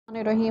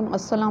Rahim.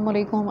 Assalamu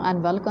alaikum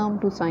and welcome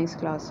to science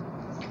class.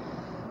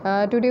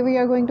 Today we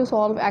are going to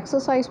solve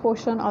exercise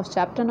portion of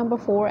chapter number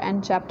 4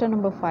 and chapter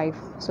number 5.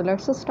 So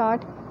let's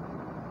start.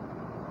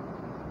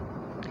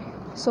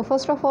 So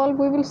first of all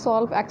we will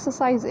solve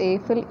exercise A,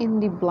 fill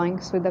in the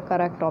blanks with the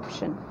correct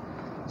option.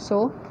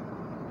 So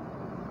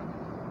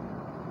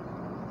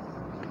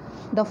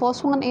the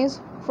first one is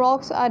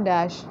frogs are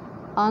dash.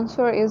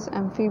 Answer is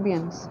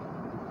amphibians.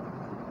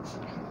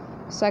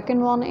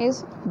 Second one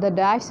is the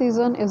dash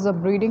season is the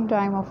breeding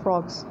time of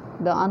frogs.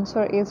 The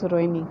answer is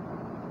rainy.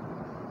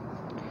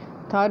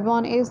 Third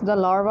one is the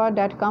larva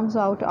that comes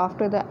out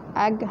after the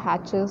egg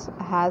hatches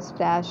has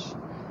dash.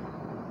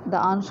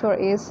 The answer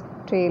is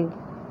tail.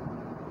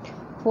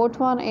 Fourth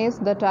one is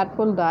the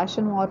tadpole dash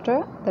in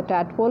water. The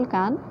tadpole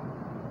can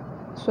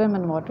swim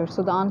in water.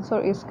 So the answer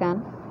is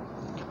can.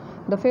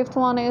 The fifth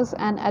one is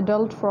an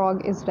adult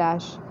frog is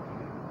dash.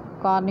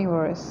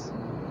 Carnivorous.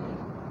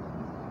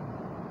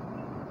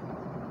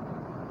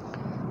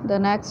 The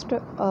next,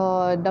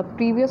 the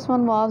previous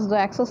one was the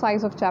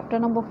exercise of chapter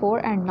number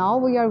 4 and now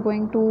we are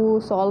going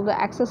to solve the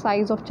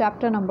exercise of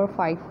chapter number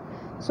 5.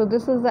 So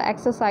this is the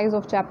exercise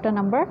of chapter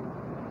number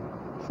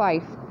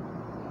 5.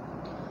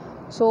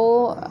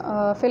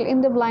 So fill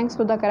in the blanks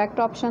with the correct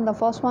option. The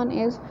first one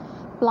is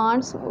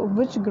plants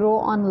which grow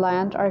on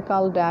land are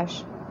called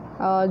dash.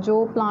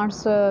 जो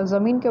plants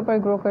ज़मीन के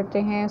ऊपर grow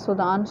करते हैं, so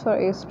the answer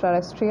is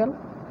terrestrial.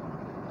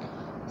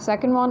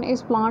 Second one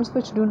is plants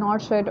which do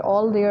not shed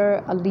all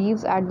their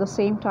leaves at the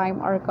same time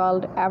are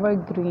called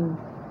evergreen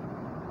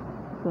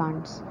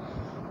plants.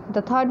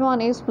 The third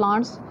one is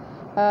plants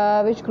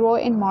which grow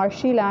in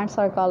marshy lands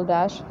are called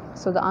dash.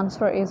 So the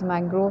answer is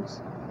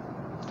mangroves.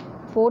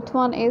 Fourth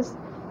one is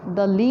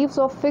the leaves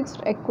of fixed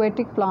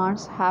aquatic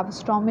plants have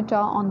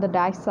stomata on the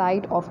dash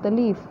side of the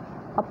leaf,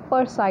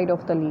 upper side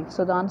of the leaf.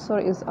 So the answer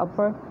is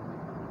upper.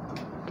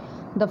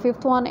 The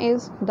fifth one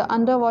is the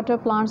underwater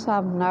plants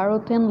have narrow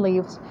thin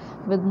leaves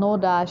with no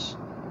dash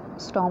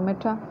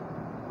stomata.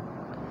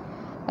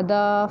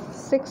 The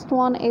sixth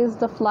one is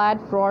the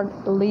flat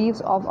broad leaves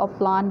of a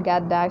plant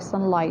get dash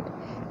sunlight.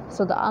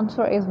 So the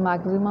answer is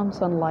maximum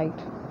sunlight.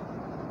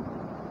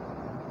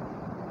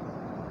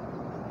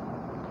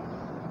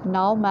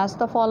 Now match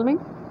the following.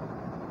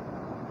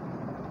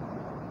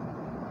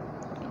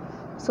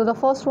 So the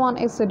first one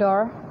is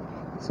cedar.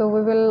 So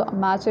we will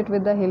match it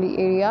with the hilly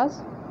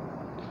areas.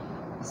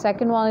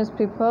 Second one is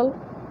pipal.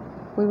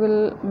 We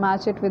will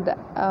match it with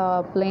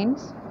the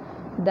plains.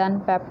 Then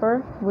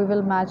pepper, we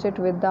will match it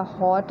with the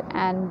hot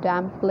and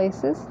damp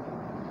places.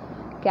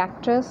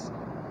 Cactus,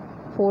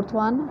 fourth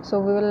one, so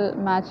we will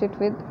match it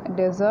with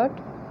desert.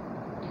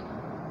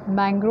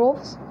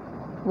 Mangroves,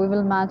 we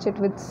will match it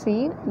with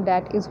sea,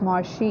 that is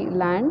marshy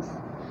lands.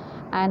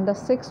 And the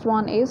sixth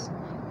one is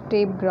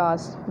tape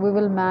grass. We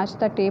will match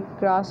the tape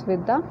grass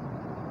with the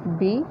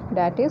bee,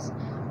 that is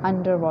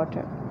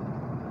underwater.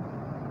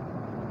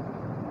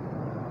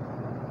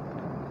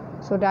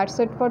 So that's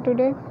it for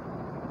today.